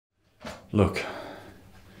Look,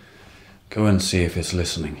 go and see if he's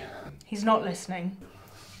listening. He's not listening.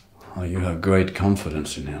 Oh, you have great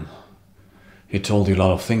confidence in him. He told you a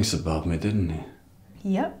lot of things about me, didn't he?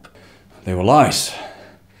 Yep. They were lies.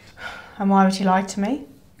 And why would he lie to me?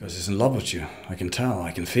 Because he's in love with you. I can tell,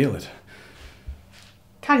 I can feel it.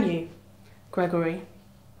 Can you, Gregory?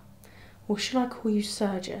 Or should I call you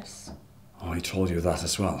Sergius? Oh, he told you that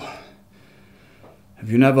as well. Have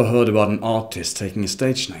you never heard about an artist taking a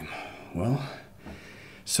stage name? Well,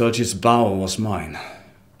 Sergius Bauer was mine.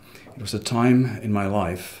 It was a time in my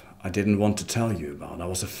life I didn't want to tell you about. I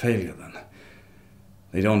was a failure then.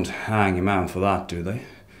 They don't hang a man for that, do they?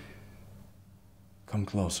 Come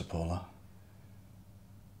closer, Paula.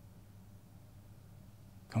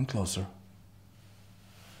 Come closer.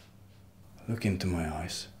 Look into my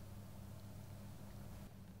eyes.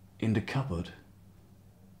 In the cupboard,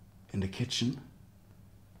 in the kitchen,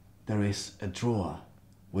 there is a drawer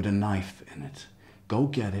with a knife in it. Go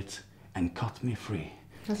get it and cut me free.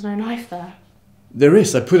 There's no knife there. There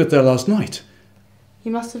is. I put it there last night.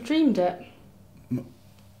 You must have dreamed it.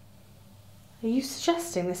 Are you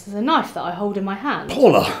suggesting this is a knife that I hold in my hand?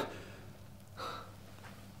 Paula!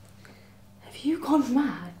 Have you gone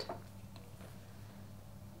mad?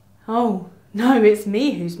 Oh, no, it's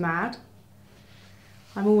me who's mad.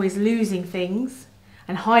 I'm always losing things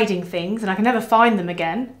and hiding things and I can never find them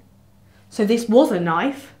again. So this was a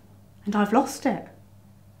knife and I've lost it.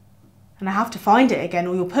 And I have to find it again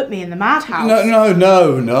or you'll put me in the madhouse.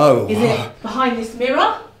 No. Is it behind this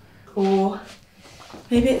mirror? Or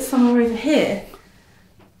maybe it's somewhere over here?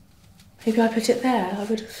 Maybe I put it there. I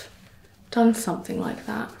would have done something like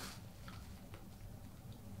that.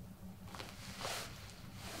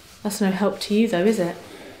 That's no help to you though, is it?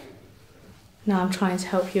 Now I'm trying to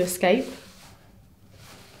help you escape.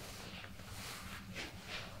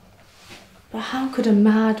 But how could a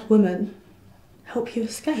mad woman help you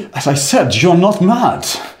escape? As I said, you're not mad.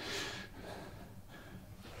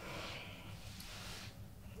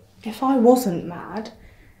 If I wasn't mad,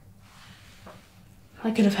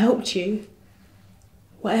 I could have helped you.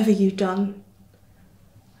 Whatever you'd done,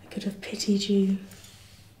 I could have pitied you,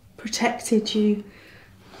 protected you.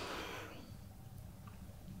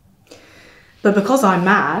 But because I'm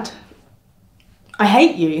mad, I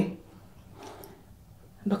hate you.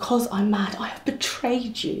 And because I'm mad, I have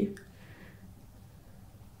betrayed you.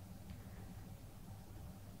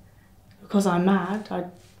 Because I'm mad,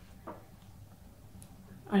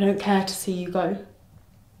 I don't care to see you go.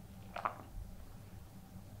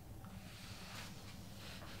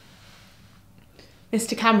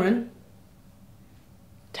 Mr. Cameron,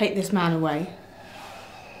 take this man away.